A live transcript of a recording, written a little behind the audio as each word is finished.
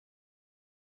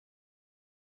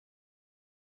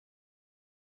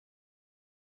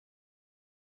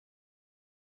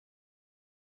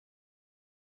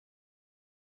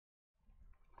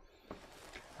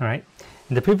Alright,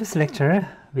 in the previous lecture,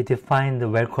 we defined the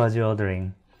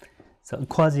well-quasi-ordering. So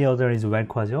quasi-order is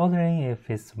well-quasi-ordering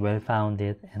if it's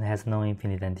well-founded and has no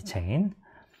infinite anti-chain.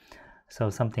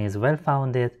 So something is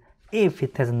well-founded if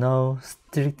it has no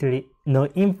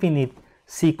infinite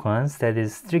sequence that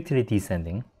is strictly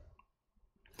descending.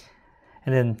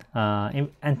 And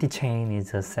then anti-chain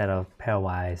is a set of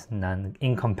pairwise,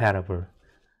 non-incompatible,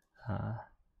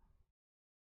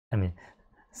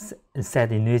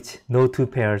 set in which no two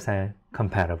pairs are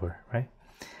compatible, right?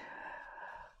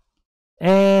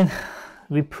 And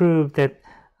we proved that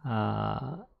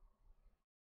a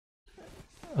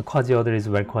quasi-order is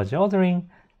well-quasi-ordering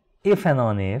if and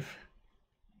only if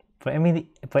for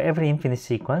every infinite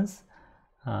sequence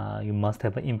you must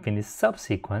have an infinite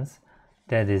subsequence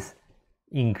that is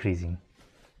increasing.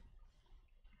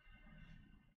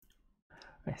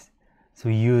 Right. So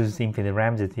we use infinite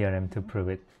Ramsey theorem to prove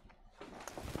it.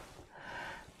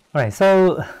 Alright,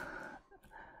 so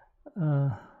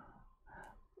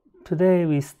today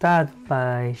we start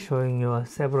by showing you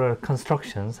several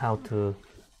constructions how to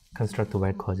construct a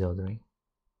well-quasi-ordering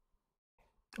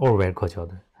or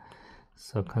well-quasi-order.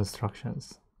 So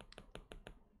constructions.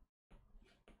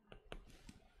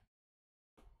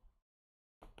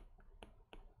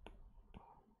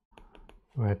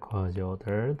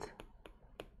 Well-quasi-ordered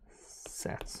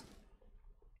sets.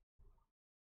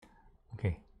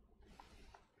 Okay.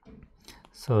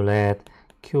 So let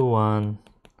Q1,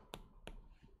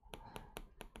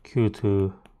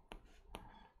 Q2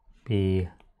 be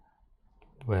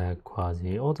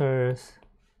well-quasi-orders.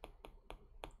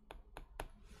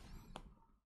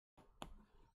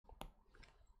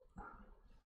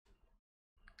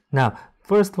 Now,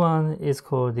 first one is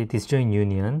called the disjoint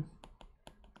union.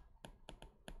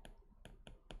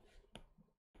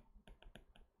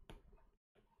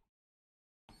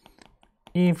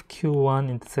 If Q1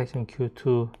 intersection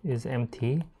Q2 is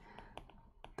empty,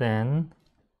 then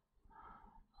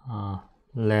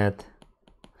let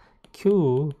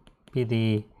Q be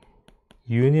the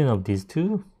union of these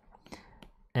two,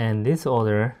 and this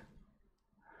order,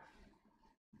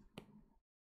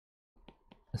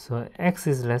 so X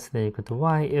is less than or equal to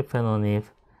Y if and only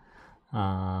if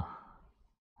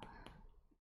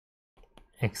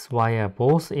X, Y are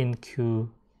both in Q1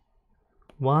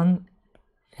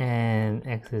 and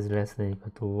X is less than or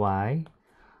equal to Y,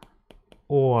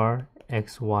 or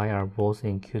X, Y are both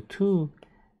in Q2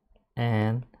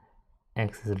 and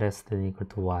X is less than or equal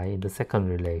to Y in the second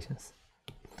relations.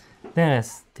 Then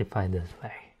let's define this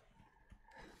way.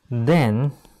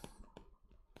 Then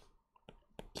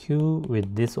Q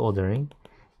with this ordering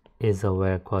is a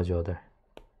well-quasi-order.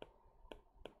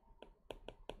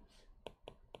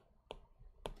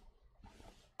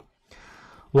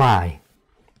 Why?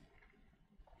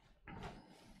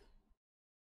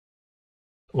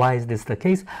 Why is this the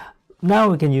case? Now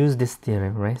we can use this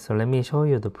theorem, right? So let me show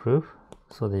you the proof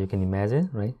so that you can imagine,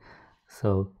 right?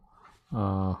 So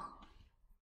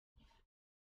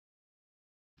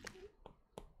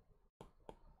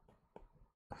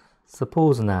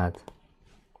suppose not.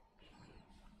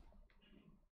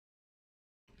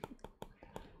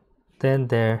 Then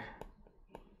there.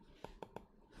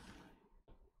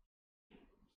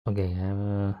 Okay,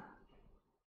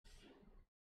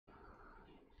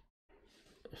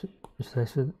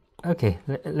 okay,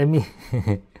 let me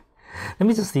let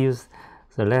me just use,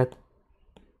 so let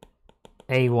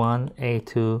A1,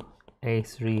 A2,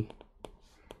 A3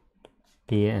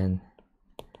 be an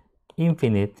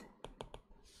infinite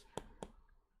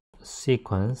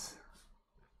sequence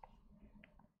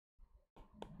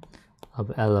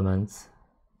of elements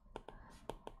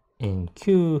in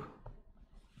Q.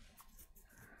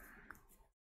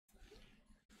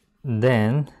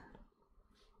 Then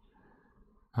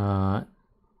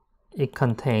it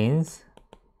contains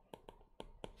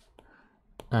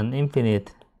an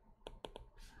infinite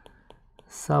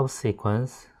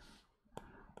subsequence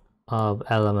of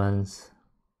elements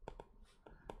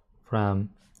from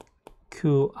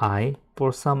Qi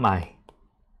for some I,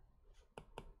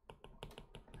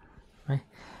 right?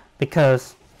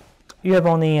 Because you have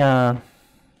only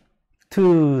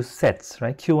two sets,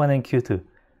 right? Q1 and Q2.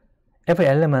 Every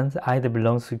element either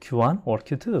belongs to Q1 or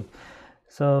Q2.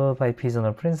 So by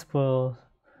Pearson's principle,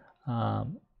 at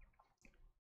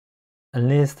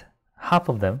least half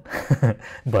of them,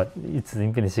 but it's an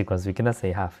infinite sequence, we cannot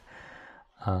say half.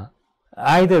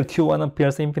 Either Q1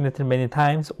 appears infinitely many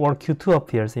times or Q2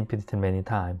 appears infinitely many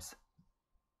times.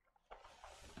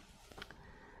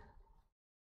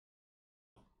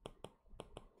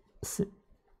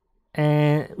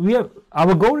 And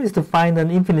our goal is to find an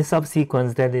infinite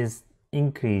subsequence that is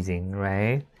increasing,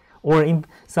 right? Or in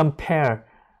some pair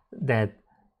that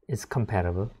is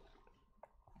compatible.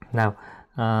 Now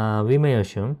we may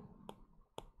assume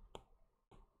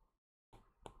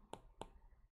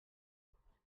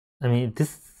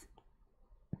this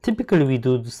typically we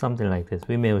do something like this.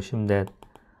 We may assume that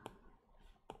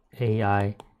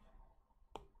aj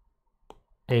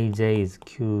is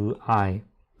qi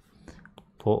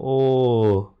for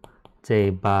all j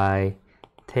by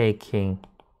taking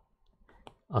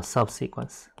a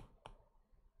subsequence.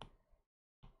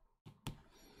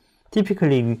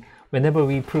 Typically, whenever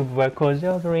we prove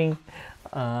well-quasi-ordering,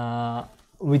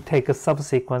 we take a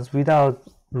subsequence without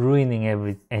ruining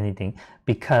anything,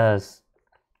 because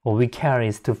what we care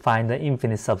is to find the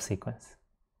infinite subsequence.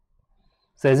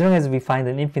 So as long as we find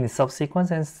an infinite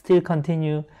subsequence and still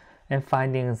continue and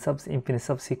finding an infinite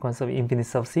subsequence of infinite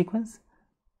subsequence,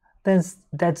 then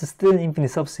that's still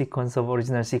infinite subsequence of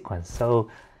original sequence. So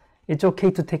it's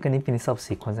okay to take an infinite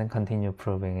subsequence and continue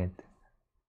proving it.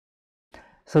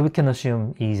 So we can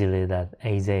assume easily that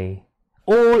aj,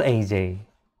 all a1,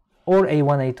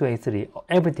 a2, a3,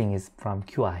 everything is from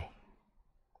qi,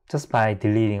 just by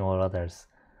deleting all others,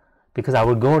 because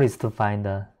our goal is to find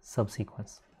the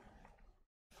subsequence.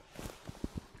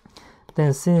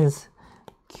 Then since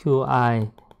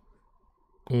qi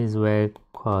is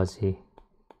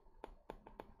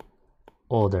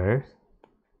well-quasi-ordered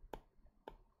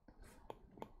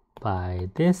by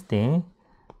this thing,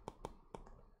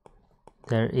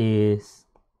 there is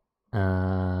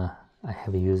I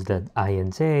have used that I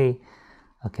and j.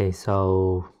 Okay,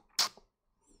 so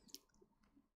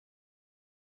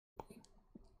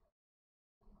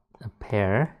a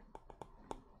pair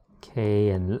k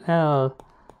and l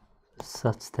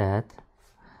such that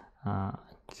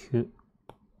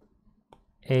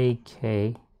ak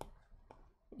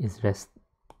is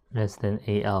less than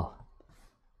al.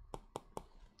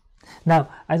 Now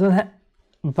I don't have,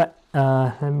 but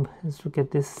let's look at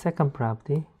this second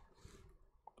property.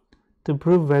 To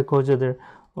prove well-quasi-ordered,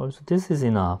 also this is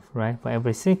enough, right? For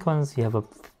every sequence you have a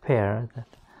pair.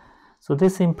 So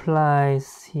this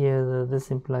implies here,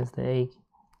 this implies that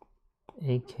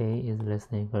ak is less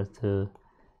than or equal to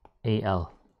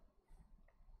al.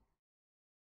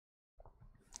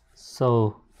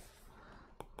 So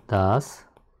thus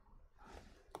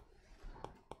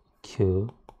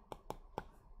q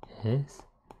is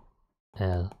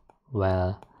L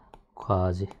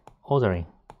well-quasi-ordering.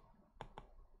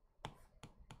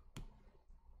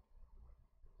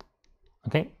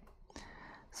 Okay,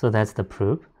 so that's the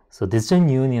proof. So disjoint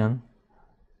union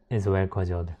is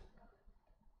well-quasi-ordered.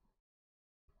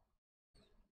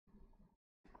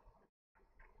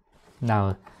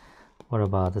 Now, what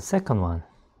about the second one?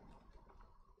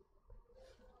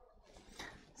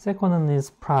 Second one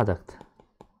is product.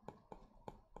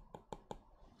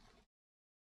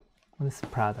 What is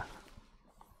product?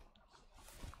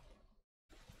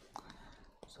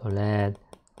 So let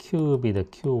Q be the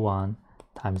Q1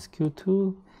 times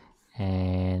Q2,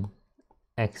 and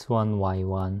X1,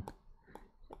 Y1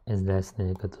 is less than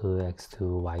or equal to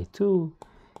X2, Y2,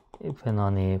 if and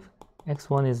only if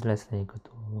X1 is less than or equal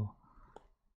to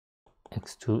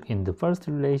X2 in the first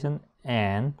relation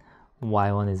and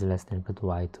Y1 is less than or equal to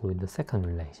Y2 in the second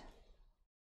relation.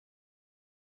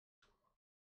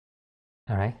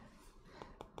 Alright,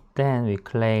 then we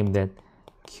claim that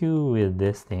Q with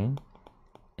this thing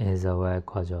is a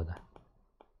well-quasi-ordered.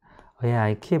 Oh yeah,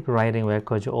 I keep writing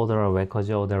well-quasi-ordered or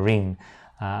well-quasi-ordering.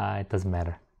 It doesn't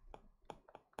matter.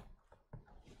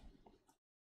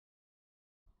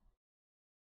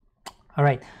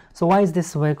 Alright, so why is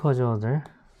this well-quasi-ordered?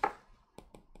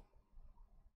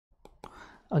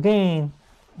 Again,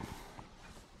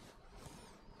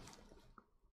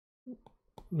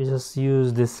 we just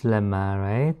use this lemma,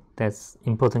 right? That's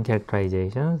important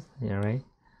characterizations, yeah, right?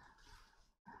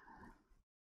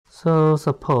 So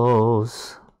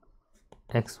suppose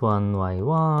x1,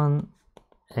 y1,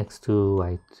 x2,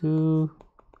 y2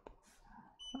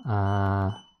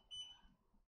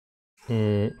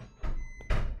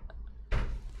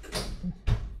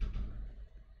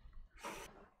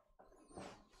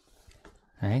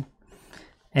 right,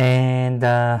 and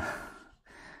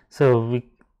so we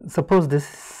suppose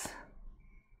this is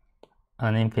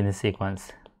an infinite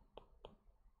sequence.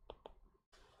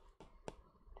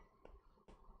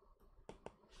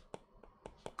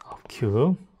 Of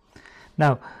Q.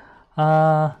 Now,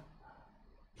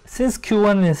 since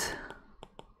Q1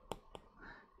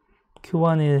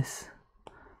 is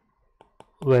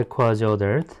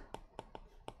well-quasi-ordered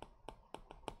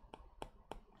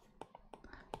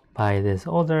by this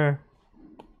order,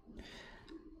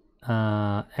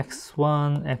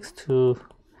 x1, x2,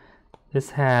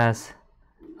 this has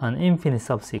an infinite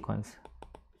subsequence.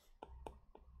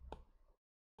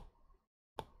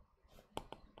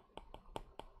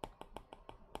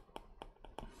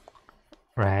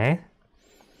 right?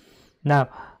 Now,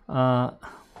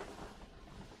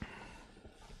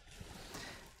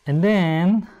 and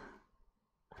then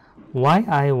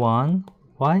yi1,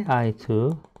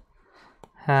 yi2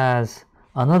 has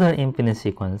another infinite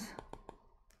sequence.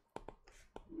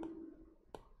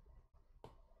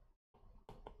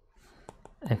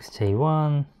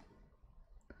 xj1,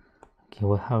 okay,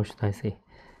 well, how should I say?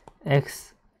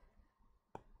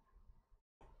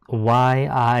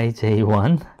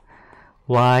 yij1,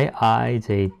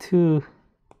 yij2,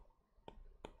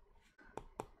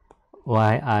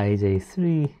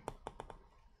 yij3,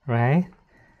 right?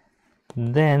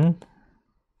 Then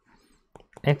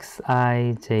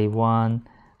xij1,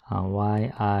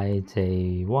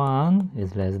 yij1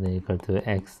 is less than or equal to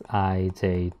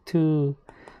xij2,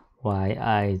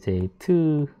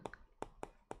 yij2,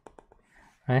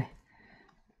 right?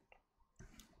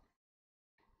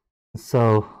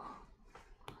 So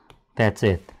that's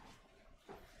it.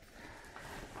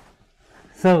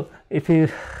 So if you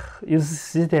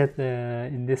see that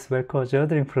in this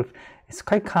well-quasi-ordering proof, it's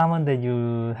quite common that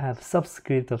you have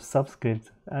subscript of subscripts.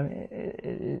 I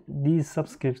mean, these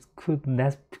subscripts could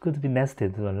be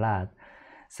nested a lot.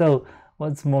 So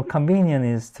what's more convenient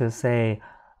is to say,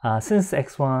 since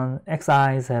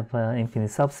xi's have an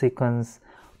infinite subsequence,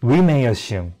 we may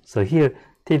assume. So here,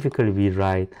 typically we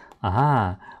write,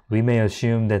 we may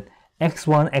assume that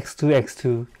x1, x2,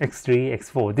 x2, x3,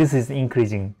 x4, this is the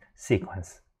increasing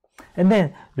sequence. And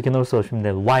then we can also assume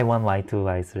that y1, y2,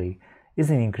 y3 is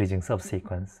an increasing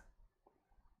subsequence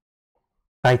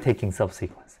by taking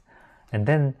subsequence. And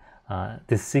then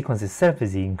this sequence itself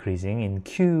is increasing in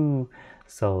Q,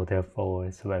 so therefore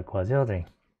it's well-quasi-ordering.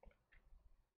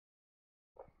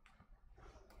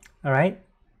 All right.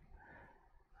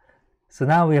 So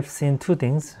now we have seen two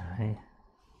things, right?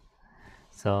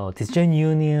 So disjoint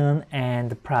union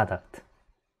and product.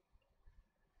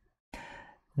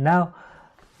 Now,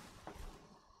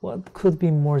 what could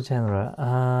be more general?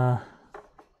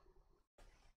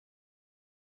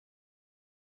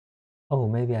 Oh,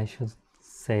 maybe I should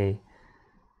say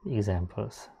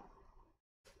examples.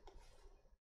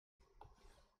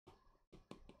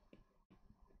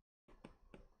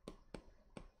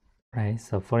 Right,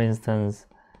 so for instance,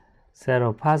 set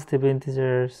of positive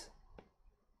integers.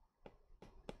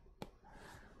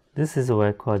 This is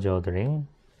well-quasi-ordering.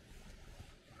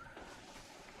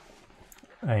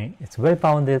 Right, it's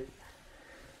well-bounded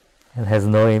and has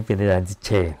no infinite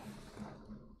chain.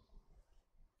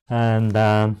 And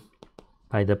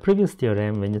by the previous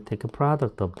theorem, when you take a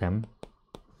product of them,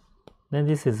 then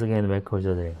this is again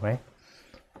well-quasi-ordering, right?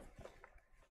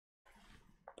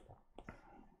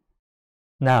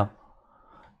 Now,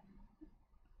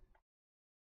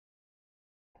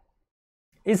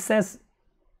 it says,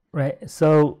 right,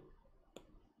 so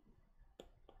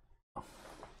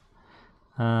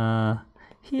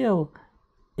here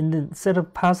in the set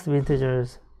of positive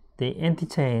integers, the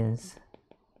antichains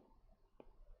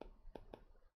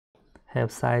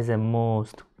have size at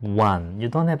most 1. You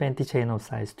don't have antichain of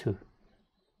size 2.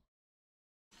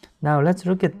 Now let's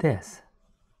look at this.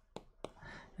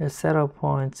 A set of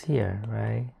points here,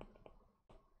 right?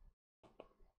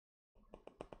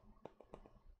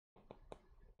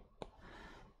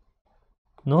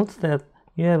 Note that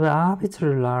you have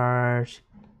arbitrarily large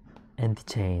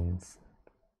antichains,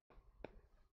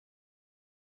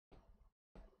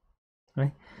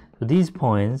 right? So these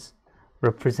points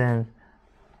represent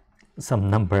some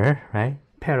number, right?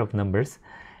 Pair of numbers,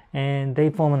 and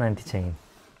they form an antichain.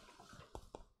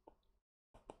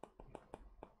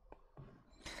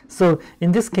 So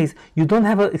in this case, you don't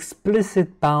have an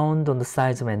explicit bound on the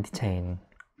size of antichain,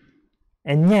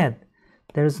 and yet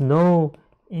there's no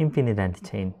infinite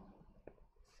antichain.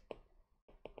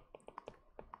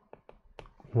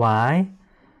 Why?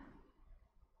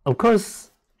 Of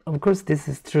course this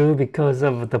is true because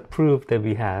of the proof that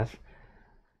we have.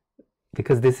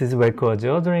 Because this is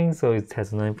well-quasi-ordering, so it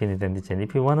has no infinite antichain.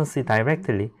 If you want to see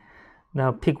directly,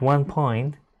 now pick one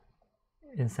point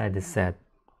inside the set.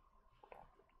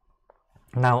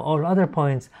 Now all other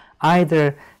points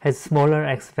either has smaller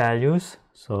x values,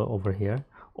 so over here,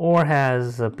 or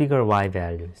has bigger y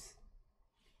values.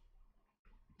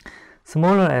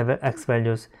 Smaller x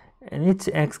values, and each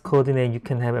x coordinate you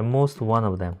can have at most one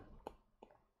of them.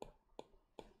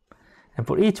 And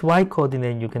for each y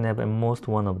coordinate you can have at most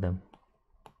one of them.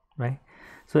 Right?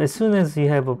 So as soon as you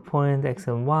have a point x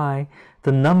and y,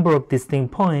 the number of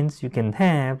distinct points you can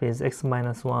have is x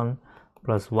minus 1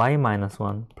 plus y minus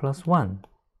 1 plus 1.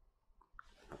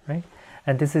 Right?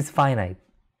 And this is finite.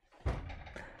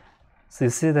 So you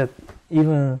see that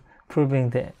even proving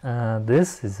that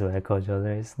this is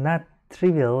well-quasi-ordering is not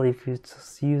trivial if you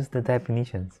just use the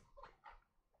definitions,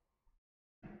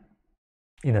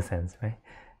 in a sense, right?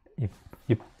 If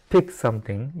you pick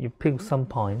something, you pick some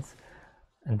points,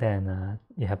 and then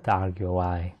you have to argue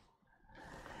why.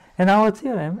 And our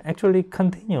theorem actually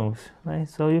continues, right?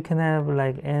 So you can have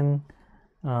like n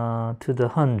to the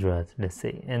 100, let's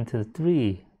say n to the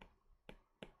 3,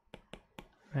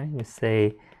 right? We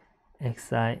say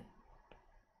xi,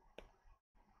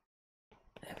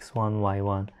 x1,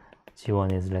 y1,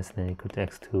 g1 is less than or equal to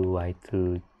x2,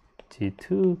 y2,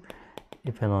 g2,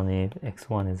 if and only if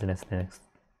x1 is less than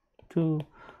x2,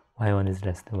 y1 is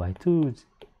less than y2.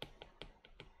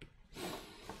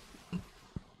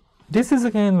 This is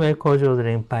again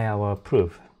well-quasi-ordering by our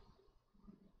proof.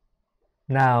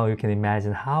 Now you can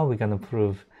imagine how we're going to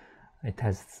prove it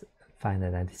has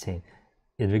finite anti-chain.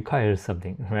 It requires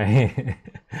something, right?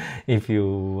 If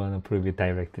you want to prove it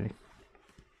directly.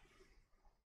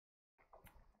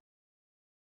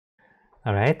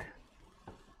 All right.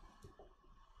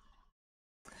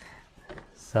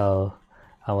 So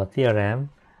our theorem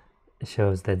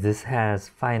shows that this has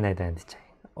finite anti-chain.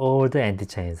 All the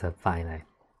anti-chains are finite.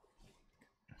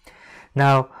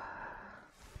 Now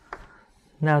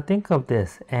think of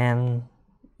this: n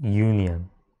union,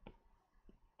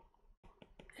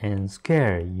 n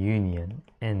square union,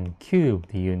 n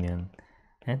cubed union,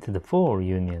 n to the 4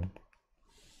 union.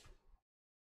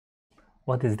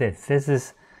 What is this? This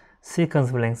is sequence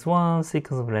of length 1,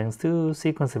 sequence of length 2,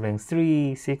 sequence of length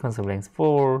 3, sequence of length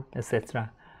 4,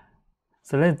 etc.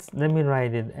 So let me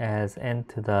write it as n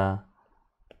to the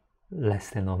less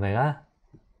than omega,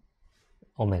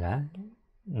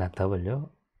 not w,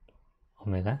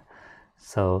 omega.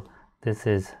 So this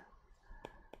is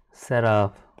set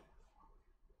of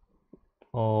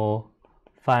all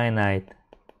finite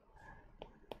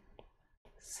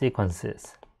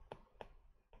sequences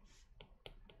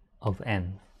of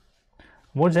n.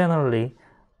 More generally,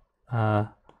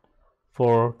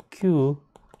 for q,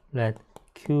 let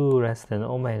q less than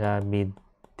omega be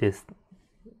this.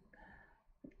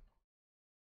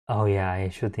 Oh yeah, I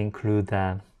should include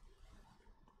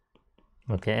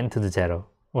okay, n to the 0.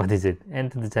 What is it? N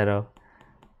to the 0,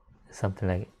 something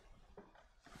like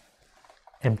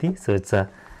empty. So it's a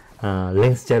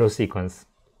length 0 sequence.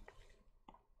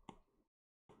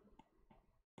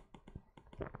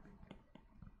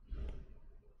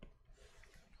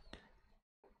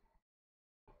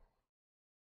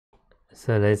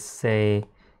 So let's say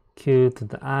q to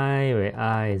the I, where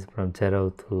I is from 0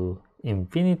 to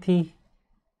infinity.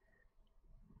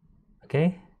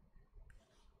 Okay.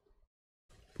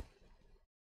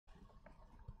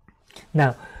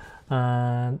 Now,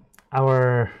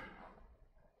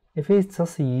 if we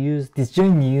just use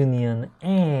disjoint union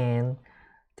and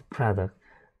the product,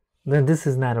 then this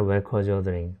is not a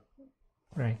well-quasi-ordering,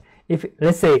 right? If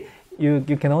let's say you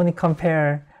can only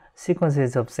compare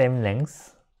sequences of same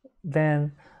length,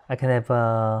 then I can have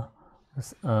a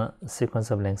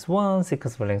sequence of length 1,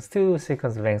 sequence of length 2,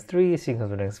 sequence of length 3,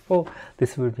 sequence of length 4.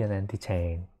 This will be an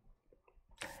anti-chain.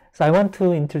 So I want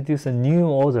to introduce a new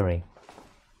ordering.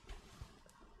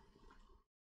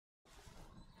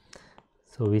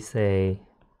 So we say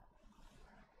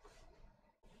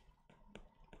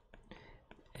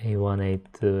A1,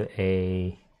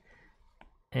 A2,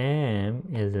 AM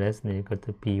is less than or equal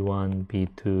to B1,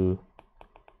 B2,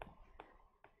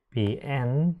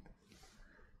 Bn,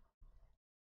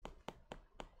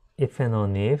 if and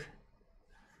only if,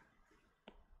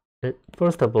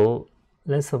 first of all,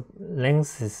 length of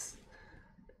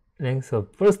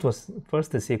first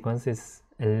sequence is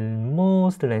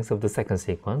almost the length of the second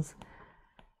sequence,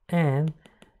 and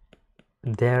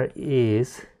there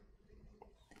is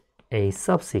a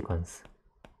subsequence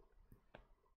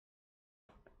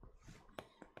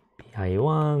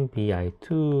bi1,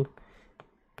 bi2,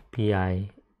 bim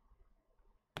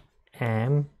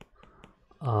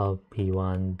of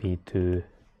b1, b2,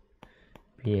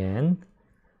 bn.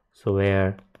 So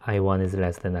where I1 is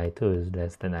less than I2 is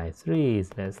less than I3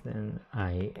 is less than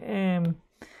IM,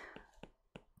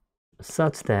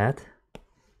 such that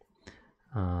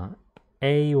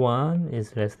A1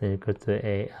 is less than or equal to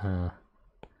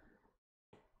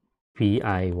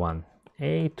BI1,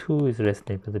 A2 is less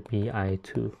than or equal to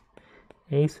BI2,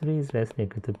 A3 is less than or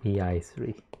equal to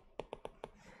BI3,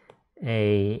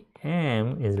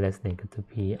 AM is less than or equal to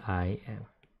BIM.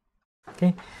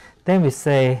 Okay, then we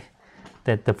say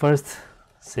that the first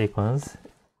sequence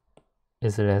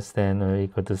is less than or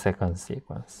equal to second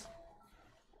sequence.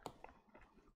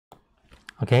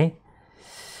 Okay,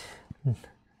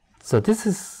 so this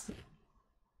is,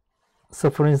 so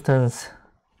for instance,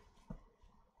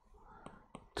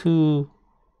 2,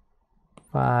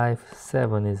 5,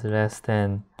 7 is less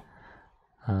than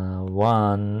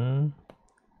 1,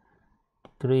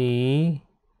 3,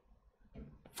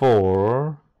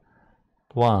 4,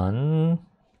 1,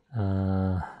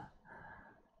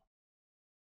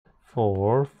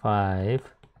 4, 5,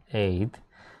 8,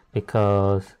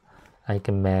 because I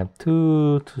can map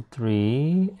 2 to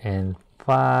 3 and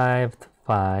 5 to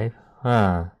 5,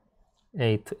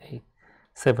 8 to 8,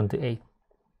 7 to 8.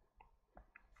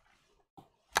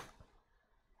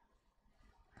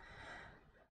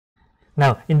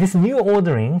 Now, in this new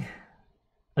ordering,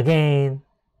 again,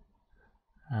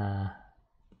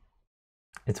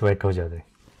 it's well-quasi ordering.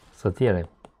 So theorem.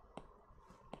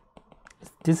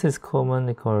 This is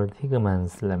commonly called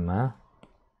Higman's lemma.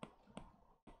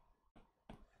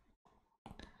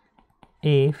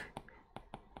 If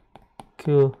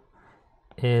Q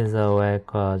is a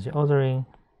well-quasi ordering,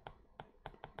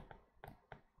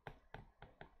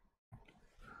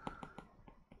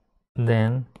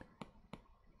 then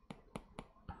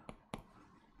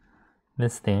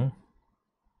this thing,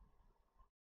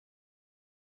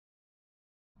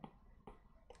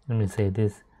 let me say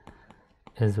this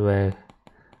is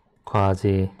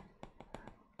well-quasi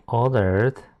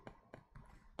ordered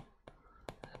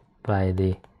by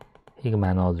the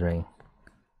Higman ordering.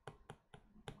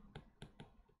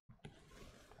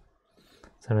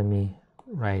 So let me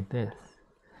write this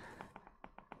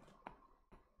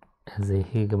as a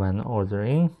Higman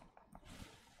ordering.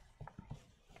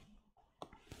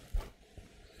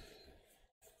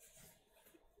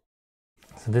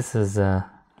 So this is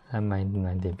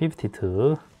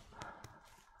 1952.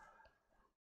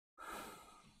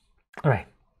 All right.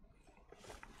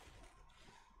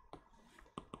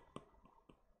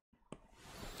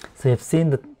 So you've seen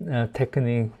the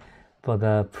technique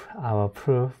for our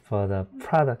proof for the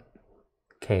product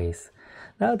case.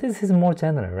 Now this is more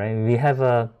general, right?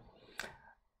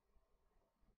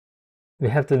 We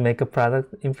have to make a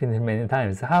product infinite many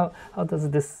times. How does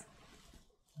this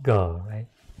go, right?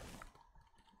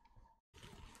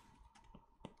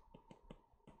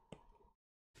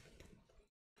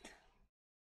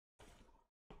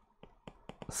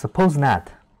 Suppose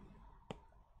not.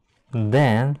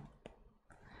 Then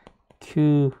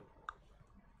Q,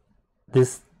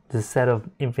 this set of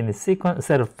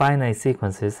finite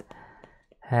sequences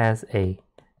has a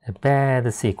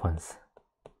bad sequence.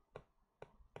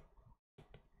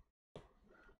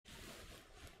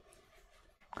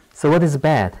 So what is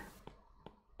bad?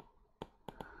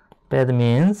 Bad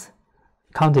means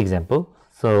counterexample.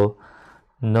 So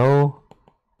no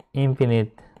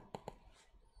infinite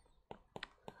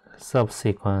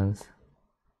subsequence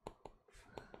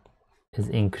is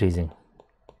increasing.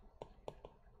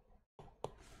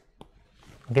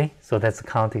 Okay, so that's a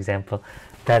counterexample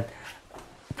that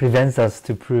prevents us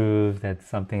to prove that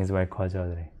something is well-quasi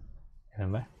ordering.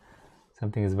 Remember?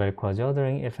 Something is well-quasi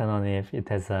ordering if and only if it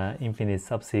has an infinite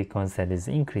subsequence that is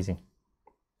increasing.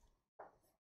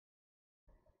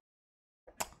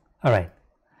 All right.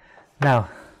 Now,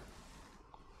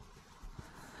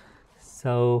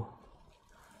 so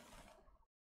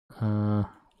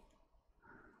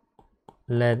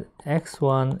let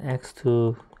x1,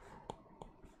 x2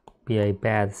 be a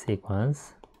bad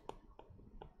sequence.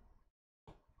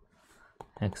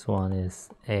 X1 is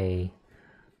a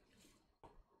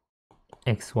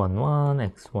x11,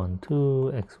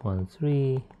 x12,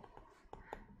 x13,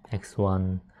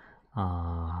 x1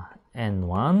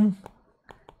 n1,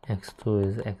 x2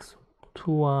 is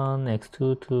x21,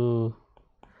 x22,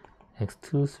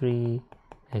 x23,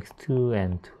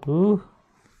 x2n2,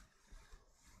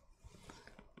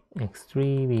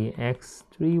 x3 be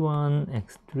x31,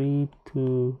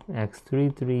 x32,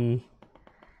 x33,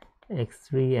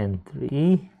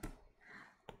 x3n3,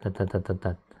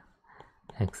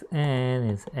 xn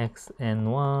is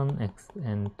xn1,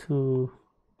 xn2,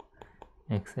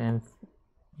 xn,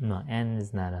 no, n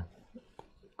is not a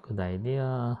good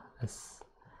idea.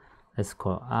 Let's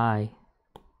call I2,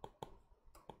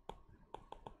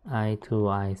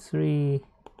 I3,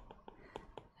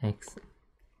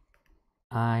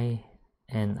 xi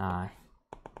and I.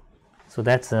 So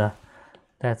that's our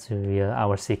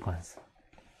sequence.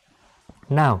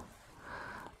 Now,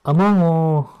 among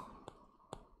all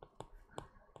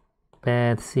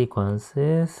bad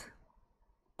sequences,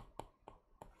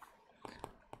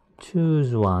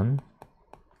 choose one.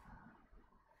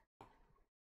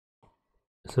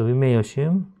 So we may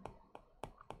assume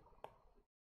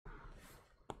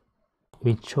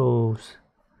we chose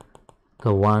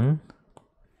the one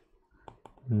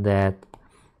that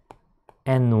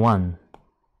n1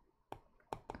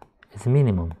 is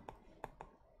minimum,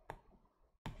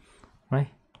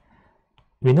 right?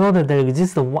 we know that there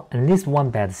exists at least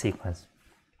one bad sequence.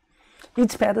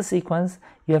 Each bad sequence,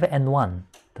 you have n1,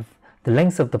 the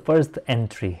length of the first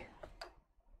entry.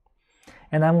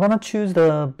 And I'm going to choose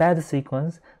the bad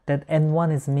sequence that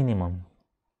n1 is minimum.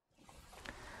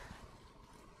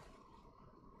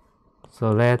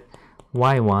 So let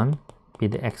y1 be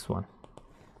the x1.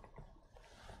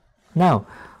 Now,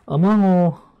 among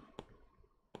all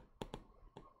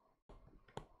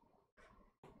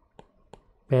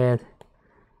bad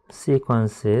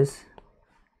sequences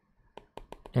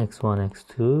x1,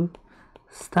 x2,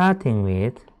 starting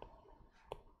with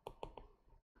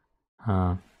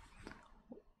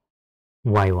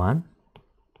y1,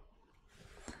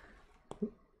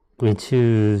 we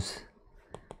choose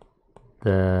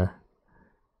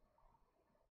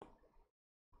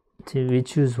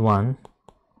one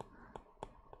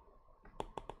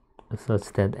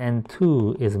such that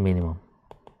n2 is minimum.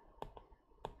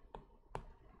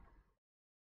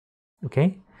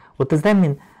 Okay, what does that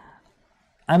mean?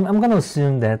 I'm going to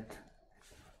assume that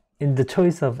in the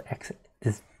choice of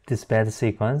this bad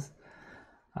sequence,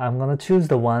 I'm going to choose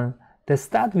the one that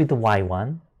starts with the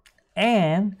y1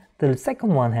 and the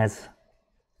second one has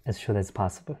as short as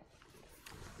possible.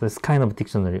 So it's kind of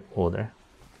dictionary order.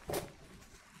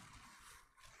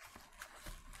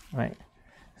 Right,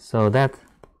 so that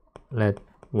let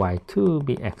y2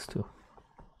 be x2.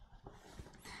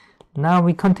 Now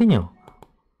we continue.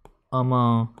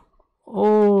 Among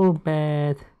all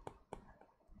bad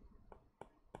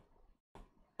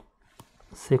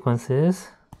sequences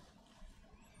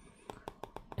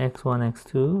x1,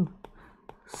 x2,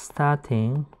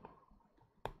 starting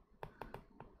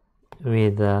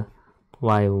with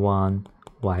y1,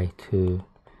 y2,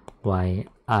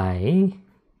 yi,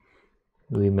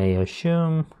 we may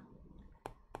assume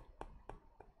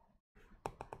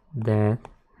that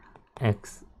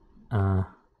x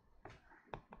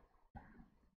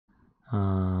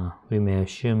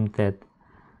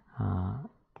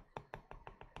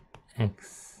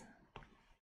x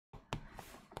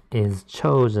is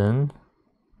chosen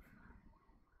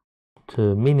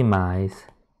to minimize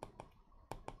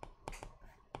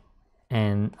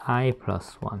n I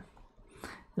plus 1.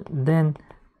 Then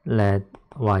let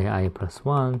yi plus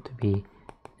 1 to be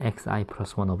xi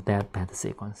plus 1 of that bad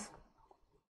sequence.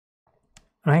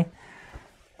 Right?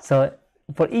 So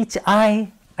for each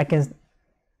I can,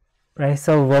 right?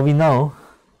 So what we know,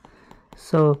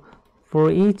 so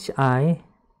for each I,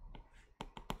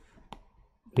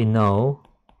 we know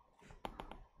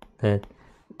that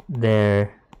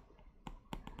there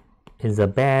is a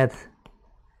bad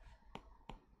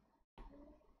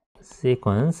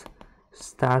sequence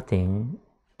starting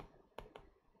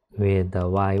with the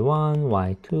y1,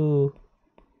 y2,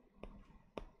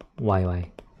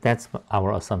 yy. That's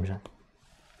our assumption.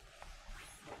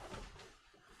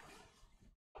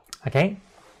 Okay.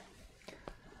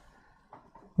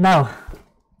 Now,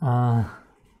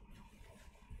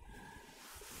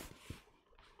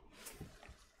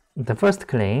 the first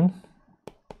claim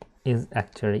is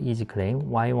actually easy claim,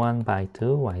 y1 by 2,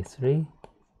 y3.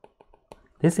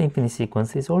 This infinite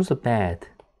sequence is also bad.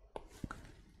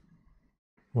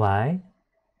 Why?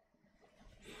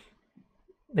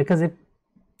 Because it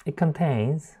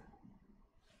contains,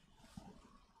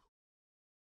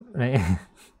 right?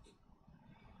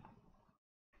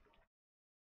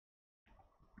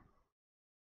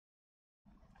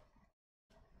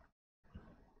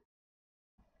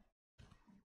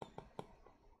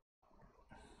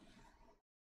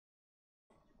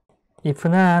 If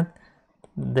not,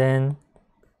 then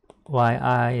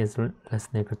yi is less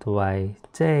than or equal to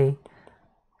yj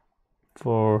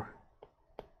for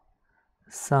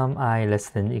some I less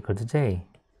than or equal to j.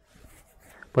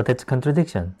 But that's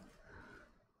contradiction.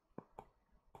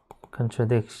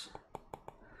 Contradiction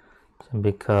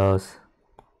because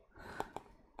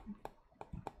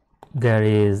there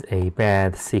is a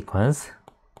bad sequence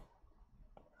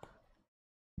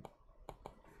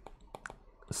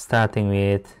starting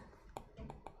with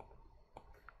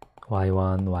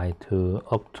y1, y2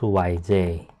 up to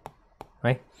yj,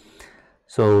 right?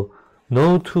 So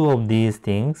no two of these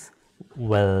things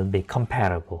will be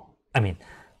comparable. I mean,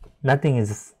 nothing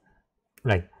is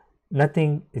like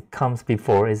nothing it comes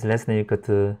before is less than or equal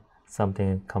to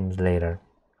something that comes later.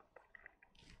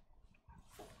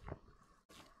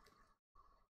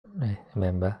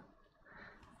 Remember,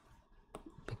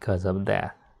 because of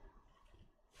that.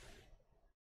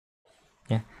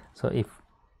 Yeah. So if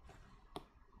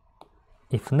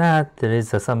not, there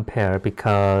is some pair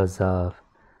because of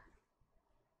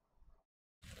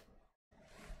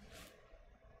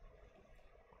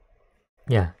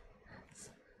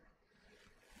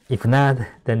If not,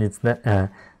 then it's not.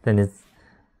 Then it's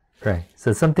right.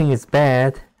 So something is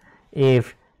bad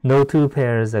if no two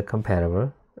pairs are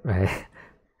compatible, right?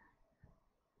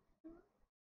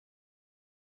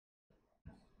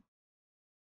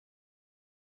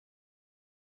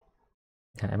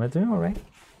 Am I doing all right?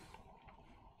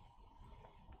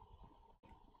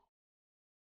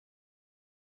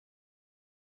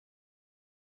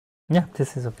 Yeah,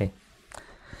 this is okay.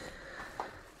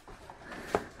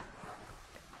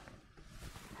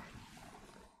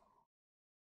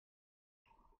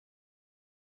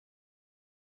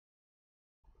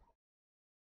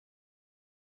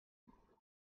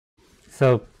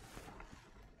 So,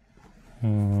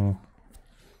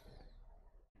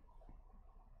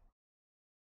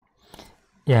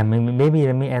 yeah, maybe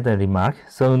let me add a remark.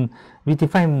 So we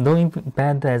define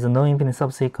band as a no-infinite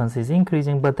subsequence is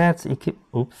increasing, but that's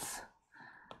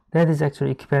that is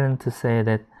actually equivalent to say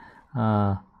that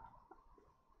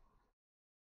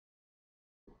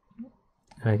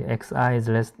like xi is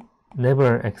xi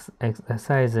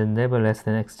is never less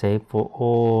than xj for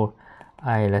all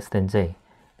I less than j.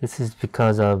 This is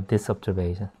because of this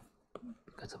observation.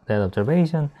 Because of that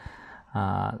observation,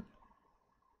 no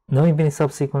infinite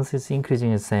subsequence is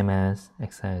increasing is the same as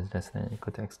xi is less than or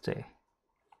equal to xj.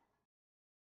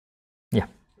 Yeah.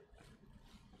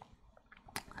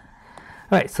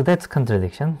 Alright, so that's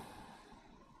contradiction.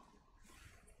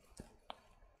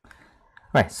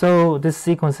 Right, so this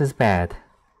sequence is bad.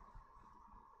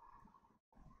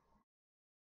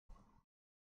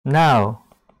 Now,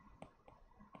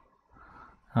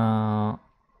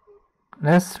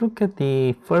 let's look at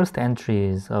the first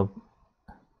entries of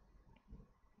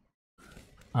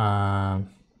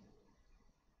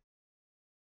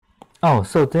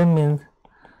so that means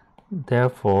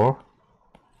therefore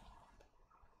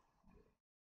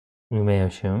we may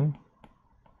assume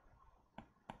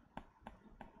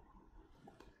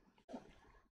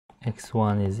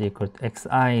x1 is equal to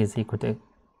xi is equal to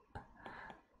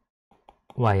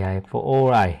yi for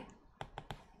all I.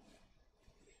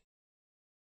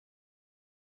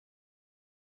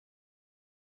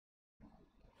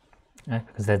 Right,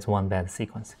 because that's one bad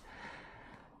sequence.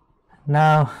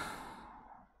 Now,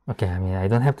 okay, I mean I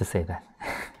don't have to say that.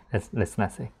 let's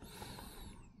not say.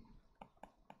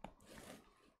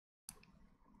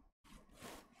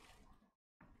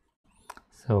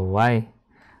 So yi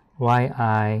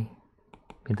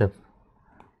be the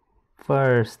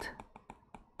first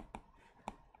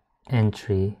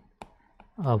entry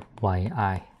of yi.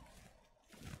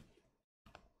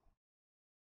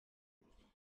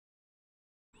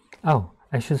 Oh,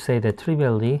 I should say that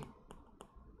trivially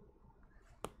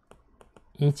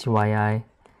each yi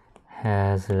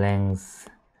has length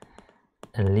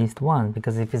at least 1,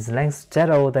 because if it's length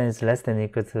 0, then it's less than or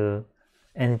equal to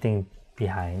anything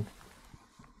behind.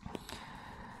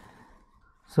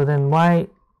 So then y1,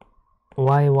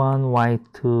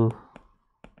 y2,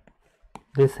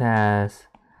 this has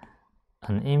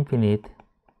an infinite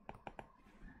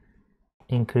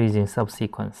increasing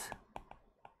subsequence.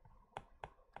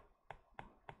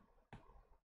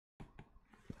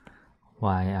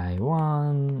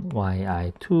 yi1,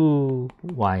 yi2,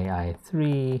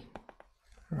 yi3,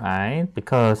 right?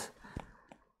 Because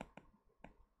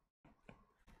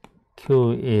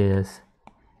Q is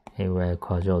a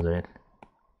well-quasi-ordering.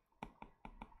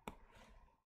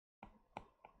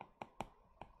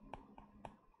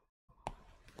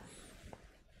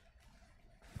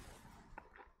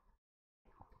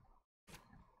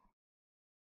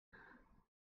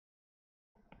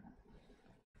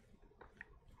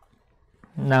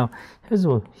 Now here's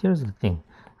the thing.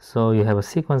 So you have a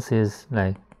sequences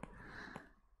like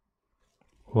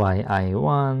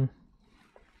yi1,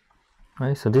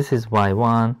 right? So this is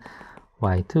y1,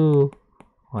 y2,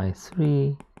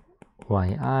 y3,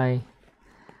 yi,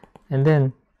 and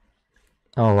then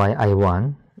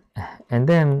yi1, and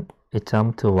then it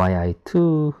jumped to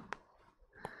yi2,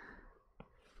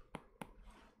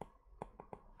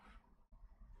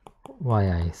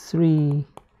 yi3,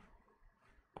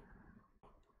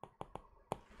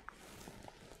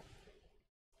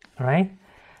 right?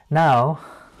 Now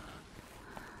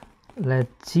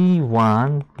let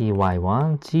G1 be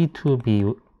y1, G2 be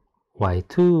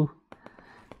y2,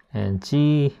 and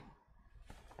G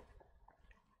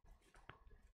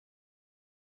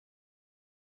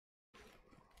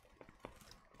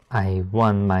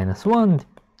I1 minus 1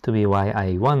 to be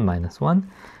yi1 minus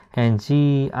 1, and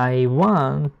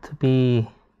Gi1 to be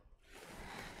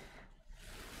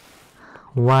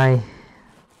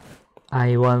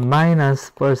yi1 minus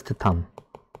first term.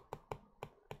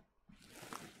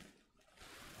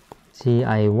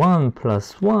 Gi1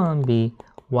 plus 1 be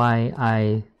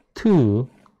yi3 2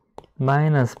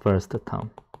 minus first term.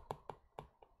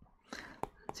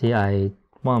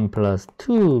 gi1 plus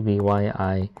 2 be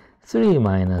yi3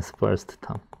 minus first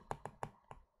term.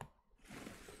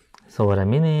 So what I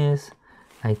mean is,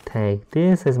 I take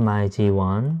this as my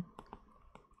g1,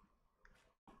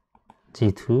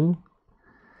 g2,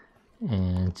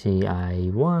 and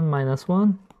gi1 minus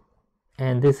 1,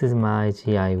 and this is my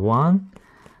gi1,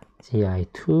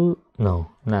 gi2,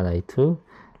 no, not i2,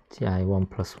 gi1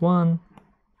 plus 1,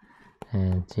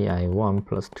 and gi1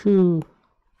 plus 2.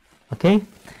 Okay,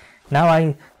 now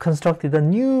I constructed a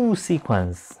new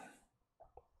sequence.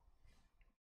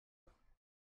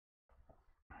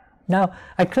 Now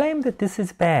I claim that this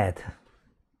is bad.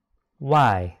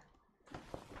 Why?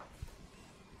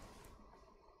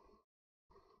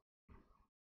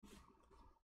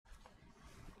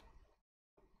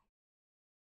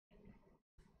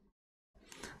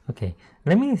 Okay,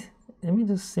 let me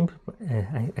just simplify.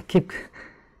 I keep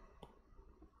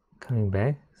coming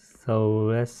back. So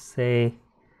let's say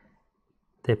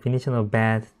definition of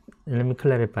bad. Let me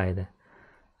clarify that.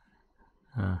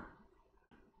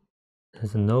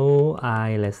 There's no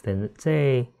I less than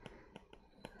j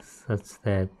such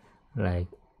that like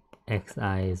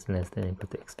xi is less than or equal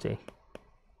to xj.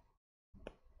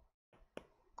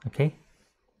 Okay,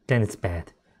 then it's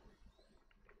bad.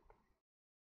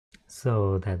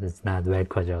 So that is not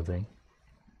well-quasi-ordering.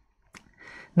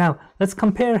 Now let's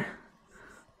compare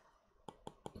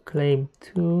claim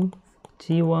 2,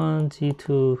 g1,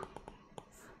 g2.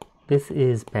 This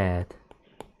is bad.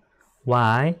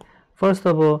 Why? First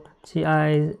of all, gi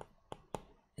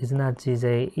is not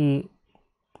gj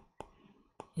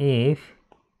if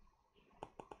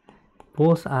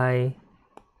both I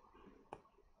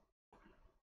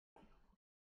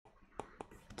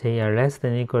j are less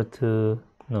than or equal to,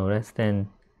 no, less than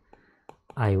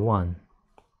I1.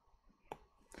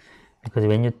 Because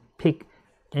when you pick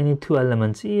any two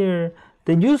elements here,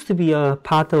 there used to be a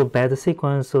part of bad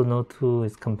sequence, so no two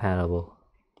is compatible,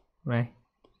 right?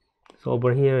 So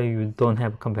over here you don't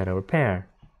have a compatible pair.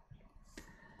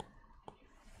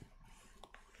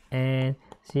 And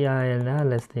gi is not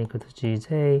less than or equal to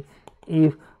gj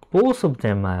if both of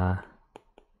them are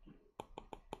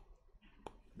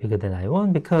bigger than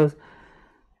I1, because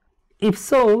if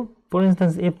so, for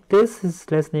instance, if this is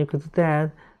less than or equal to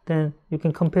that, then you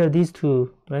can compare these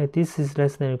two, right? This is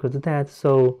less than or equal to that,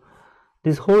 so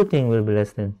this whole thing will be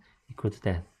less than or equal to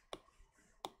that.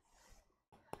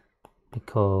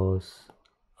 Because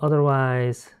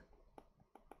otherwise,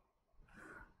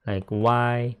 like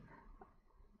y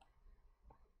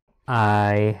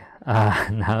I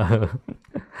now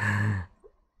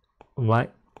y,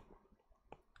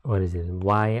 what is it,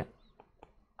 y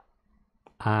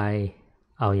I,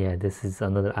 oh yeah, this is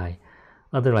another I.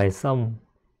 Otherwise some,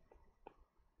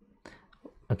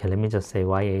 okay, let me just say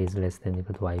ya is less than or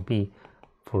equal to yb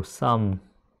for some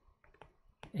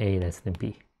a less than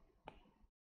b.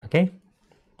 Okay,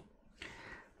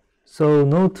 so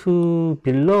no two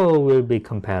below will be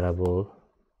compatible.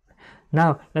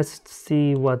 Now let's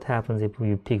see what happens if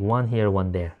you pick one here,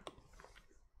 one there.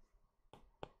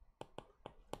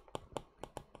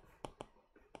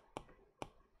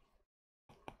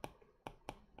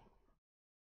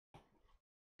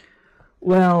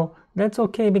 Well, that's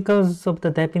okay because of the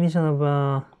definition of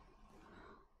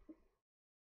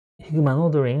Higman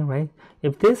ordering, right?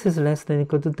 If this is less than or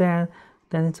equal to that,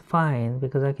 then it's fine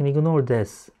because I can ignore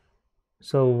this.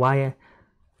 So y,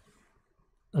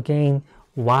 again,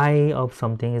 y of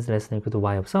something is less than or equal to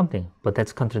y of something, but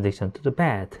that's contradiction to the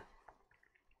bad.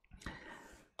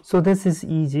 So this is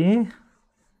easy,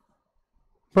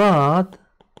 but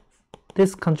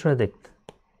this contradicts.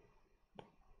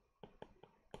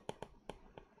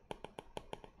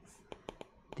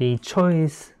 The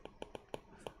choice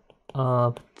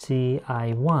of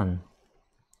gi1,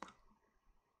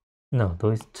 no,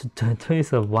 the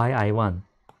choice of yi1.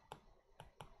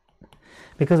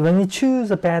 Because when we choose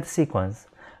a bad sequence,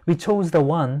 we chose the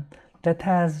one that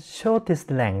has shortest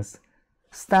length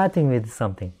starting with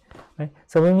something, right?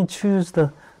 So when we choose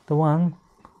the one,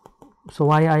 so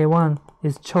yi1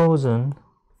 is chosen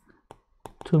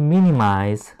to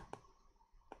minimize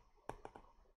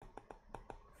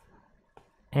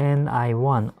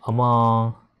ni1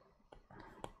 among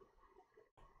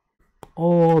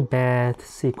all bad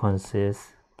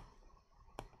sequences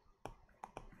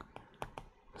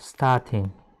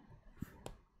starting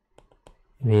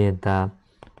with y1,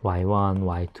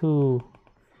 y2,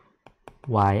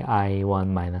 yi1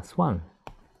 minus 1.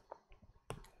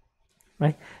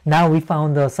 Right? Now we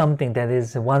found something that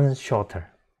is one shorter.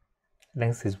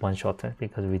 Length is one shorter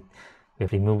because we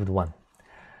have removed one.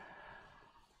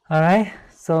 All right,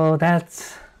 so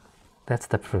that's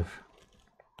the proof.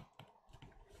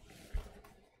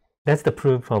 That's the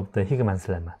proof of the Higmann's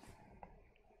lemma.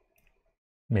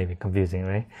 Maybe confusing,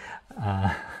 right?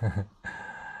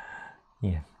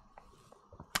 Yeah.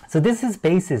 So this is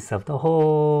basis of the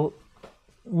whole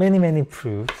many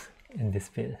proofs in this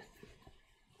field.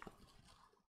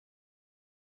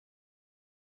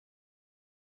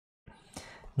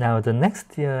 Now the next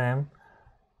theorem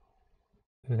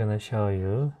we're going to show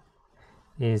you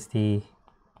is the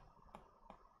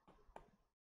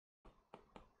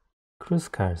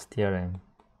Kruskal's theorem.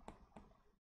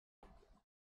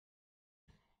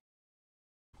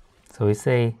 So we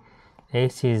say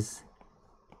H is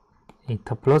a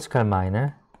topological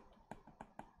minor.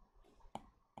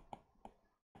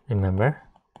 Remember,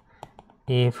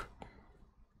 if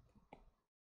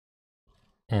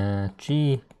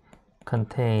G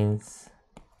contains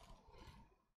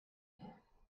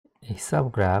a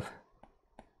subgraph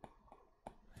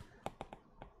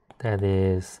that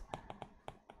is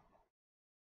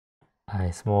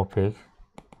isomorphic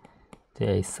to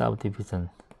a subdivision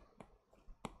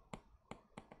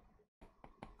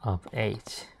of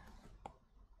H,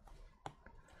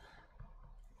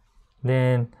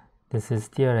 then this is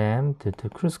theorem due to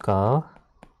Kruskal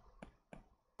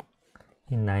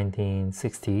in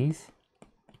 1960s.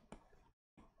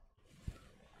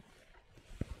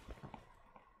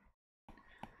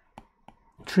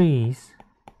 Trees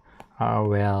are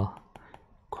well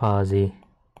quasi-ordered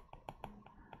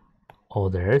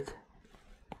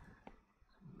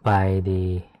by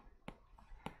the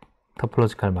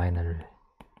topological minor.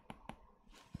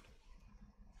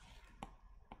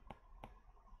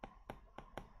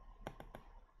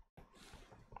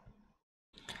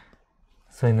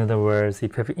 So in other words,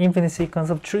 if you have an infinite sequence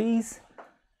of trees,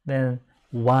 then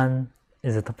one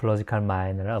is a topological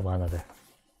minor of another.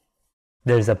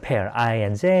 There is a pair I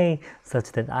and J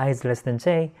such that I is less than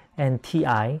J, and Ti,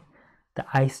 the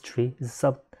ith tree, is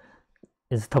a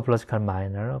topological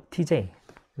minor of Tj.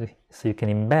 So you can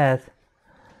embed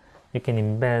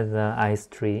the ith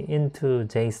tree into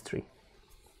J's tree.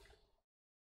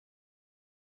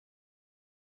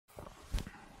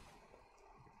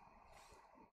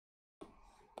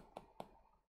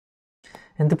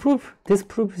 And this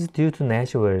proof is due to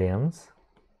Nash-Williams.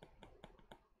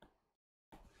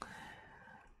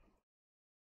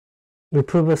 We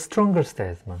prove a stronger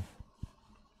statement.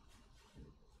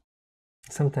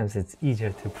 Sometimes it's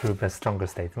easier to prove a stronger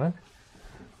statement.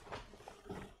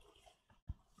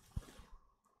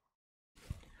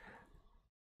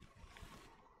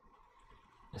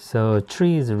 So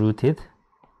tree is rooted.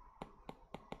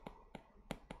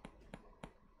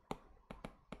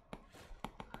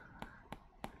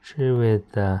 Tree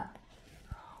with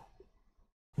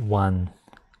one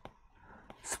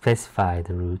specified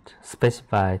root,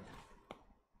 specified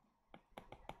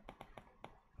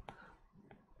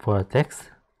vertex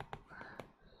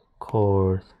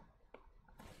called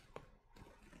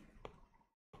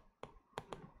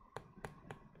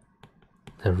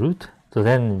the root. So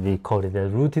then we call it a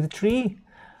rooted tree,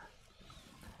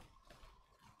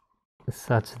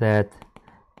 such that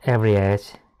every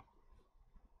edge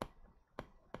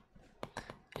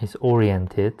is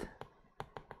oriented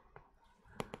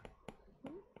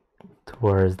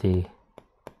towards the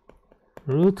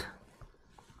root,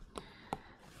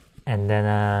 and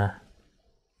then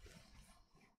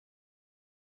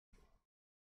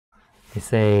we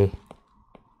say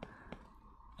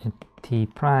T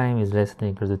prime is less than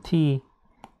or equal to T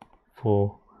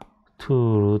for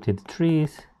two rooted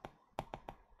trees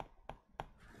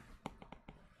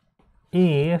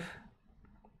if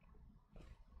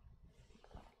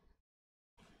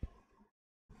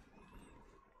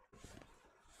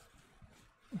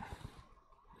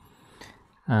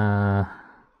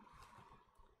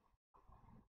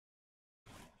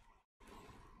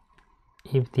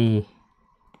the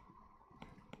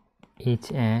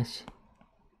each edge,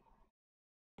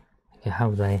 okay, how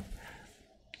would I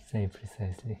say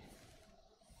precisely?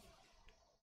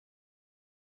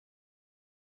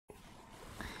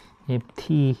 If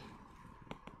T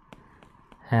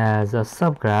has a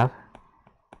subgraph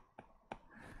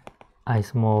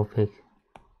isomorphic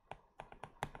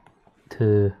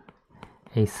to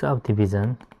a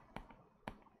subdivision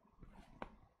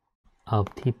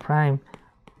of T prime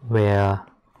where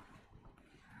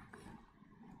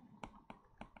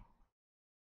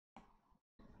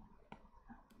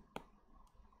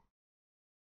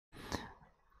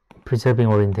preserving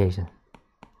orientation.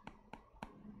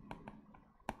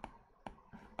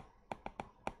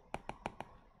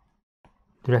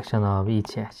 Direction of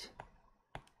each edge.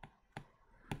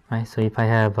 Right, so if I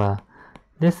have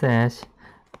this edge,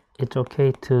 it's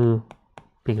okay to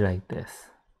be like this.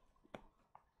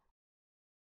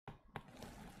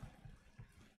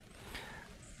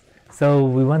 So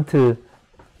we want to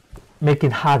make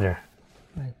it harder,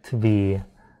 right, to be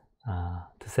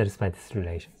to satisfy these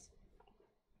relations.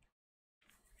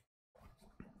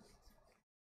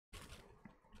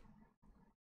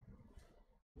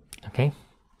 Okay.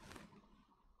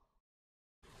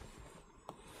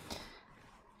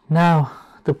 Now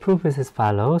the proof is as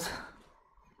follows.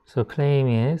 So claim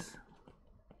is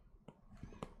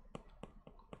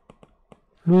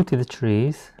rooted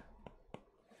trees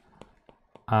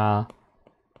are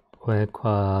well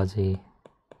quasi-ordered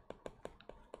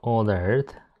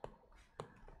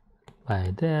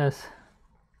by this.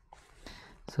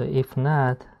 So if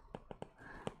not,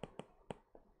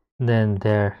 then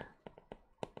there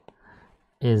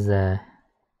is a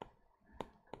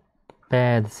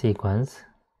bad sequence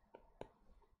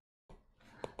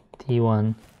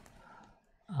T1,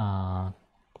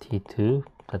 T2,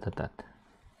 dot, dot, dot.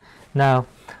 Now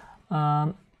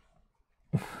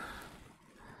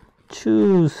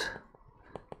choose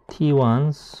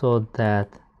T1 so that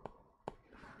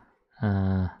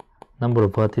number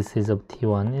of vertices of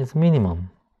T1 is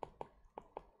minimum.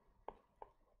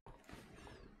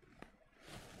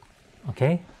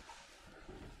 Okay.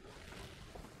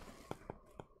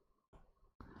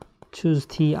 Choose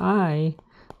Ti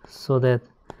so that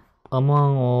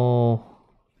among all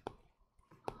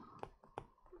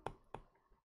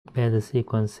bad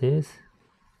sequences,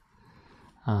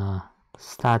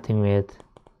 starting with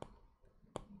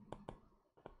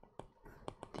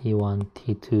T1,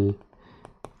 T2,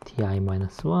 Ti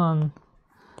minus 1,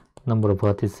 number of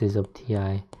vertices of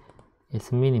Ti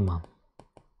is minimum.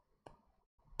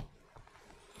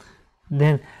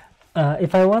 Then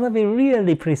if I want to be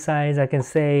really precise, I can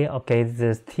say, okay,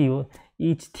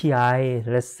 each Ti,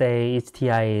 let's say each Ti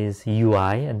is Ui,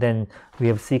 and then we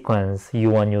have sequence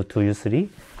U1, U2, U3,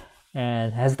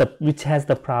 and which has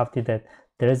the property that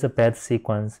there is a bad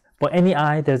sequence. For any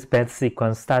I, there's a bad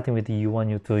sequence starting with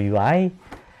U1, U2, Ui,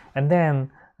 and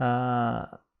then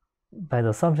by the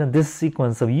assumption this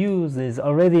sequence of U's is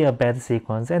already a bad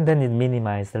sequence, and then it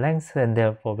minimizes the length, and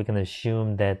therefore we can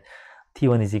assume that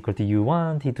T1 is equal to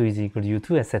U1, T2 is equal to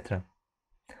U2, etc.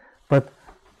 But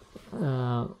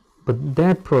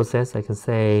that process, I can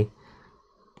say,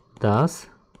 thus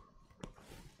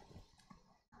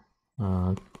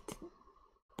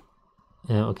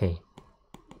okay,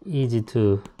 easy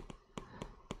to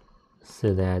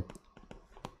say that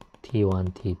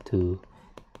T1, T2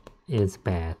 is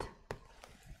bad.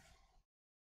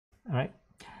 All right.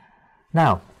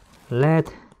 Now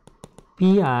let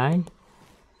Bi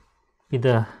be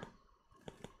the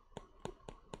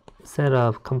set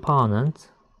of components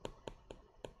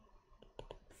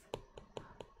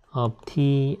of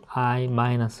Ti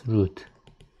minus root.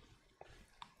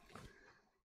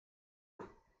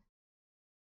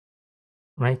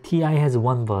 Right? Ti has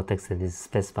one vertex that is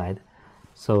specified.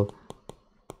 So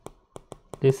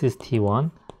this is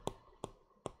T1,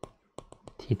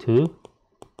 T2,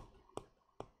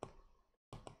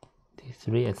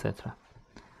 T3, etc.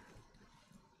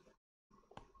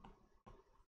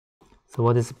 So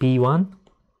what is B1?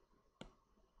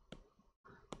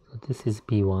 So this is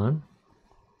B1,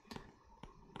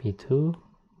 B2,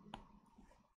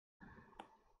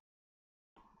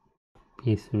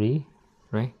 B3,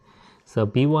 right? So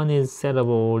B1 is set of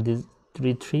all these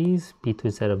 3 trees, B2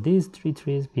 is set of these 3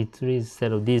 trees, B3 is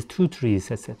set of these 2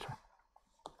 trees, etc.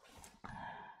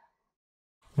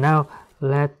 Now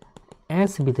let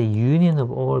S be the union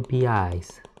of all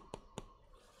Bi's.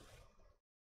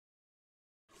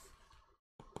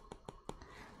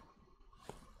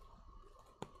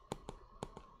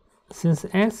 Since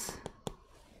S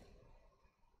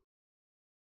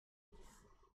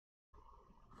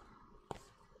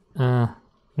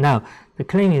now the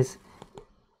claim is,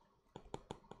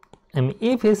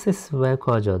 if S is well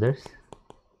quasi-ordered,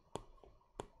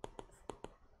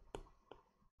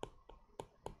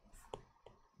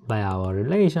 by our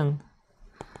relation,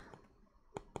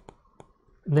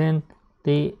 then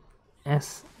the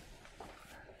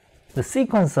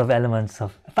sequence of elements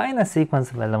of finite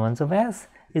sequence of elements of S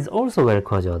is also well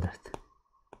quasi-ordered.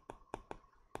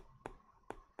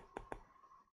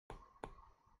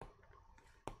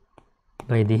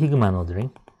 By the Higman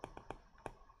ordering.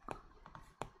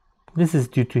 This is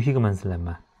due to Higman's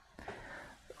lemma.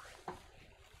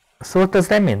 So what does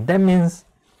that mean? That means,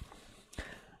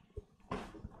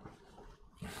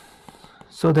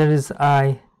 so there is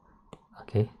I,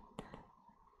 okay,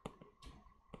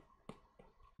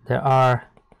 there are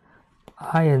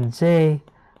I and J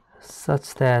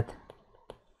such that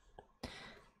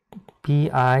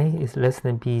bi is less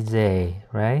than bj,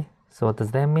 right? So what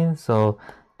does that mean? So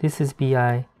this is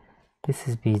bi, this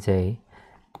is bj,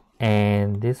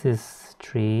 and this is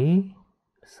tree,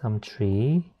 some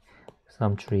tree,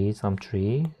 some tree, some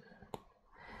tree,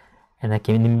 and I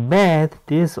can embed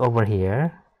this over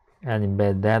here and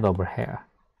embed that over here.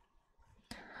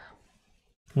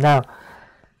 Now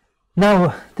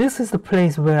this is the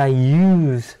place where I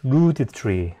use rooted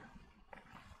tree,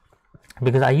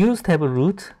 because I used to have a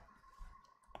root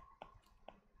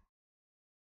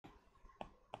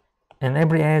and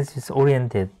every edge is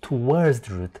oriented towards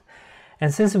the root,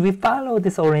 and since we follow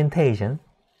this orientation,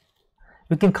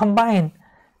 we can combine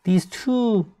these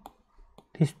two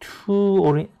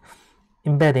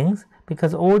embeddings,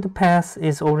 because all the path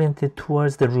is oriented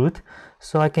towards the root,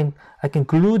 so I can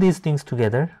glue these things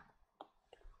together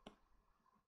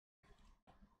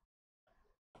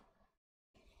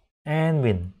and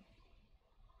win.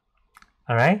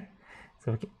 All right,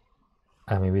 so we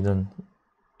can, we don't.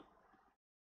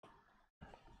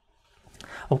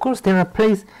 Of course, there are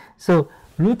places, so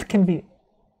root can be,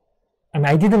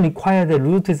 I didn't require the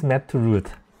root is mapped to root,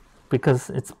 because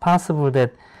it's possible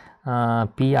that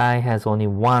bi has only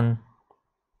one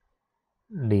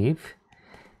leaf,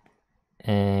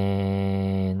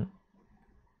 and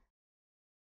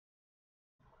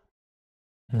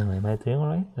no, am I doing all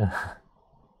right?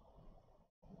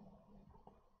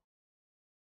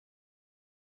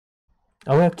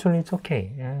 Oh, actually it's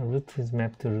okay. Yeah, root is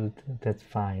mapped to root, that's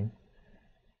fine.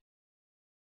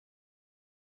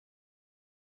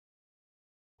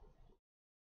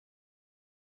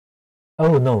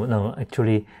 Oh no,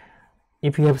 actually,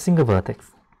 if you have single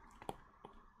vertex.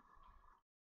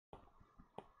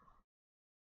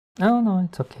 No,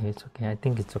 it's okay, I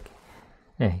think it's okay.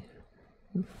 Hey,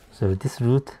 so this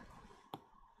root,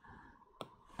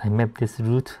 I map this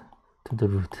root to the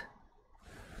root.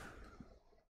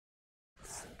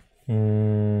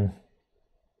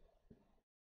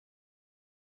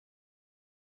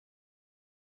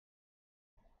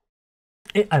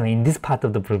 This part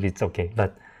of the proof it's okay,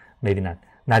 but maybe not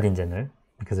in general,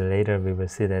 because later we will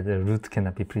see that the root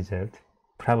cannot be preserved,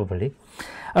 probably.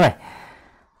 All right,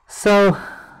 so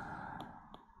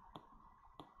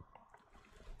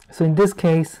in this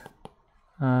case,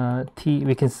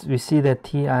 we see that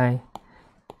ti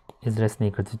is less than or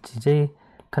equal to tj,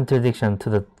 contradiction to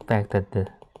the fact that the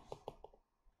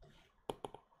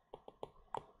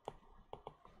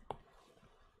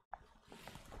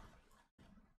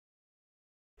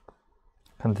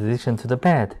contradiction to the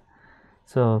bed.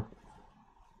 So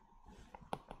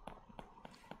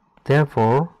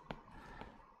therefore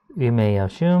we may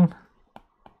assume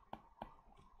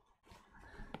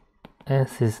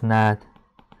S is not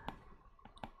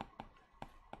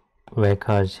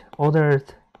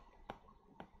well-quasi-ordered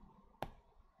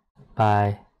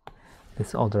by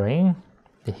this ordering,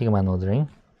 the Higman ordering.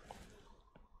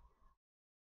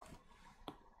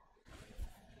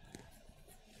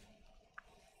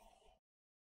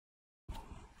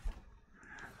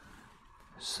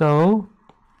 So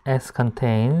S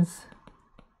contains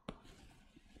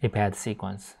a paired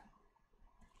sequence.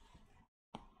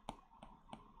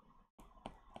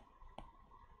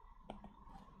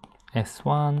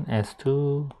 S1,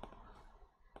 S2,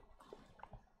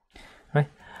 right?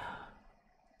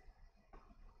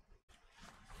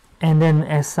 And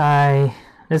then Si,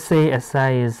 let's say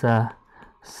Si is a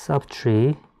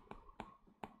subtree.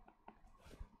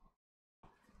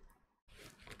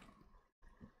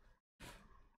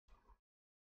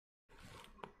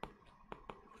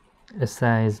 Si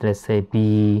is, let's say,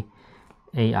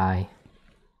 BAI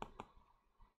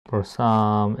for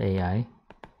some AI,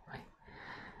 right?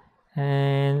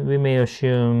 And we may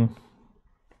assume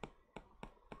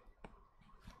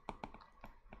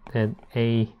that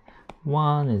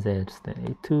A1 is less than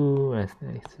A2, less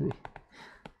than A3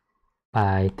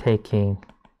 by taking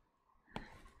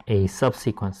a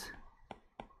subsequence,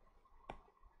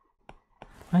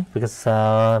 right? Because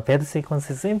bed sequence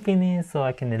is infinite, so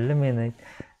I can eliminate.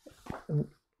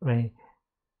 Right,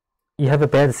 you have a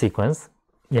bed sequence,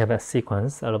 you have a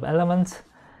sequence of elements,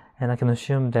 and I can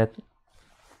assume that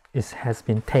it has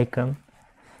been taken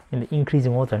in the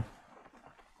increasing order,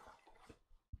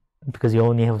 because you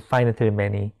only have finitely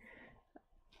many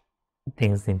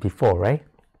things in before, right?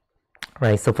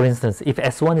 Right, so for instance, if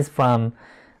S1 is from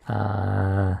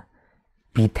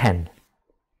B10,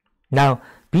 now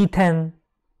B1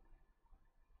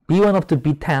 up to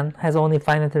B10 has only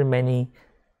finitely many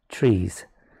trees.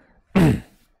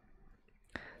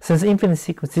 Since infinite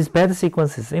sequence, this bed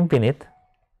sequence is infinite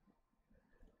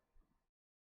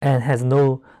and has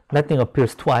nothing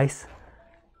appears twice,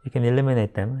 you can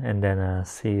eliminate them and then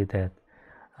see that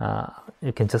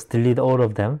you can just delete all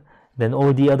of them. Then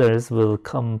all the others will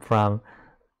come from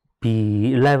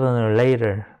B11 or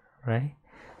later, right?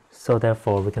 So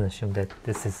therefore, we can assume that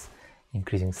this is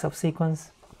increasing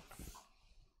subsequence.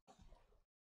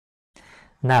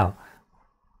 Now,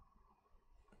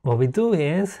 what we do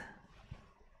is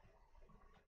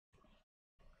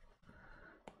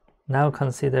now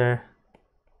consider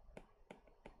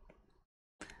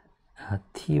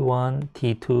T1,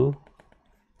 T2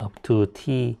 up to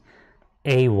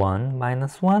TA1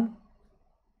 minus 1,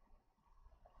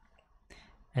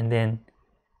 and then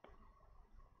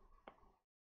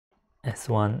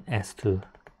S1, S2.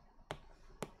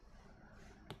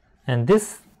 And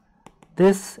this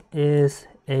is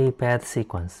a bad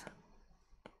sequence.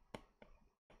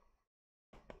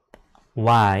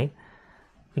 Why?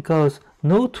 Because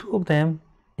no two of them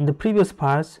in the previous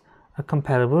parts are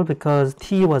compatible because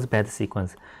T was bad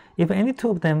sequence. If any two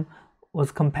of them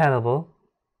was compatible,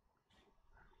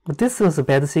 but this was a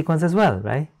bad sequence as well,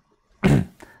 right?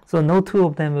 So no two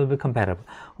of them will be compatible.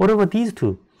 What about these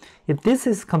two? If this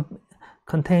is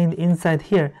contained inside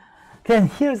here, then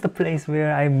here's the place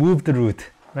where I move the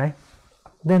root, right?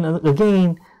 Then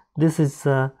again, this is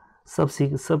a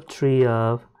subtree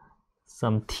of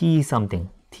some T something,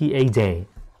 TAJ,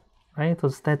 right? So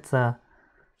that's a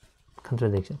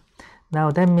contradiction.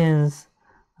 Now that means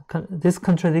this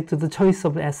contradicts the choice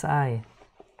of SI.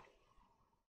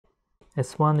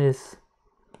 S1 is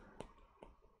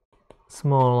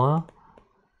smaller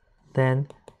than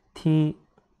TAI,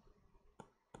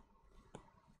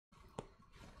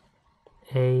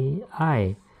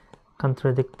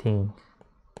 contradicting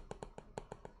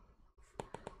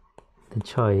the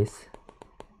choice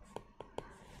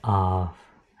of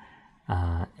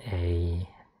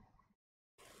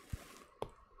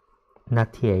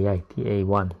not TAI,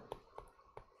 TA1,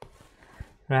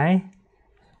 right?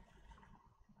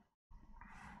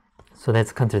 So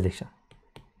that's contradiction.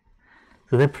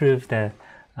 So that proves that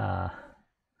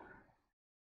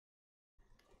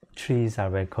trees are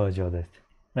well-quasi ordered,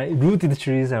 right? Rooted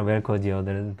trees are well-quasi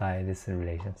ordered by these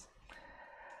relations.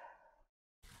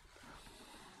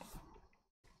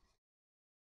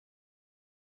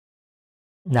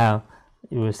 Now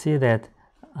you will see that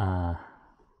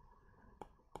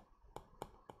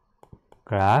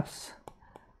graphs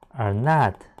are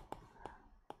not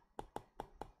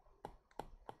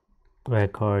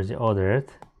well-quasi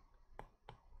ordered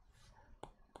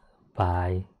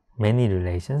by many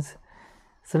relations.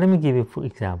 So let me give you an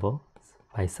example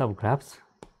by subgraphs.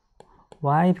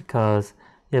 Why? Because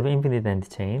you have infinite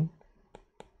anti-chain.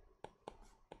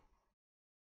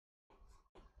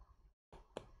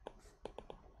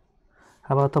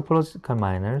 How about topological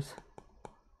minors?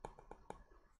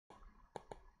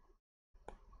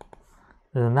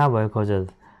 They're not well-quasi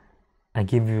ordered.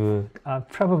 I'll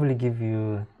probably give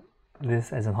you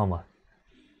this as a homework.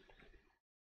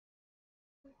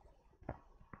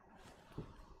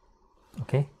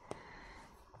 Okay.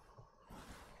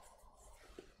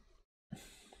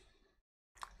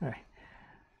 All right.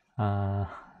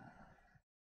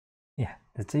 Yeah,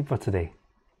 that's it for today.